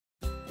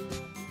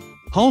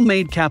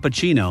Homemade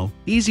cappuccino,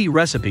 easy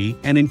recipe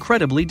and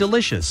incredibly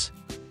delicious.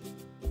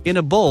 In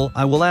a bowl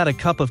I will add a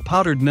cup of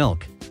powdered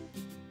milk,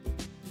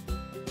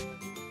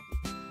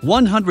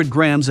 100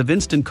 grams of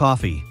instant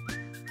coffee,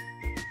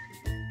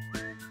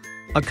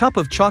 a cup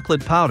of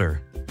chocolate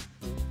powder,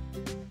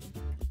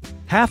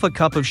 half a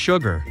cup of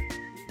sugar,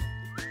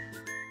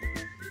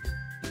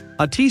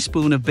 a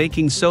teaspoon of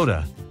baking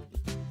soda,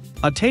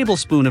 a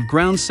tablespoon of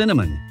ground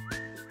cinnamon.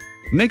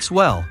 Mix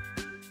well.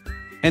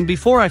 And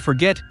before I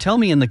forget, tell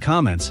me in the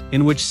comments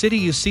in which city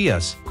you see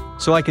us,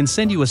 so I can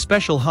send you a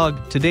special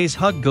hug. Today's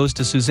hug goes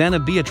to Susanna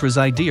Beatriz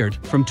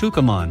Idiart from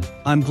Tucumán.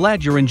 I'm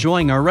glad you're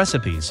enjoying our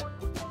recipes.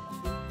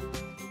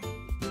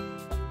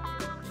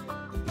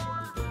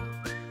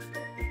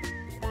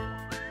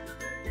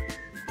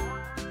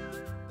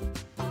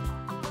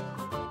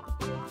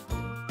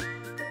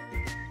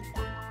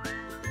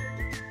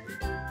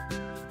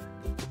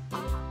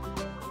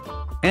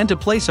 And to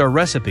place our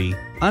recipe,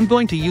 I'm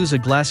going to use a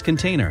glass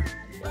container.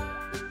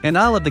 And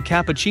I'll add the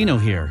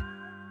cappuccino here.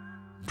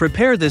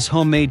 Prepare this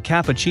homemade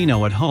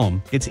cappuccino at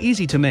home. It's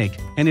easy to make,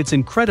 and it's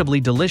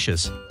incredibly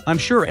delicious. I'm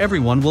sure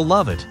everyone will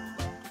love it.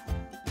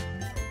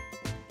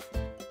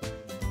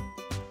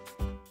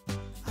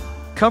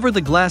 Cover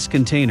the glass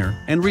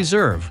container and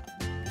reserve.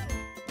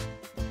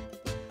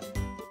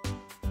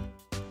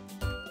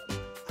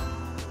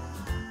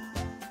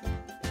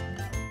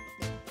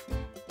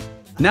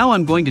 Now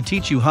I'm going to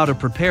teach you how to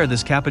prepare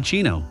this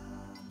cappuccino.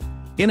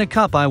 In a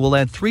cup I will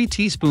add 3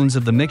 teaspoons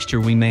of the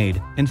mixture we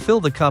made and fill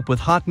the cup with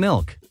hot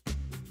milk.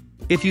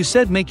 If you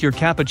said make your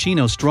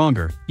cappuccino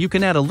stronger, you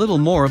can add a little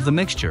more of the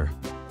mixture.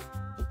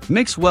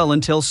 Mix well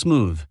until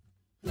smooth.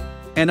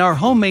 And our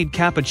homemade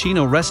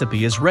cappuccino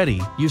recipe is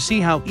ready. You see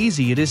how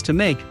easy it is to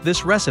make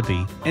this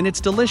recipe, and it's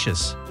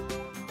delicious.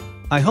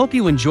 I hope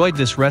you enjoyed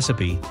this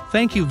recipe.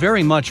 Thank you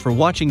very much for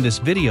watching this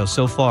video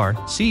so far.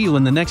 See you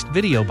in the next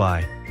video.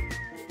 Bye.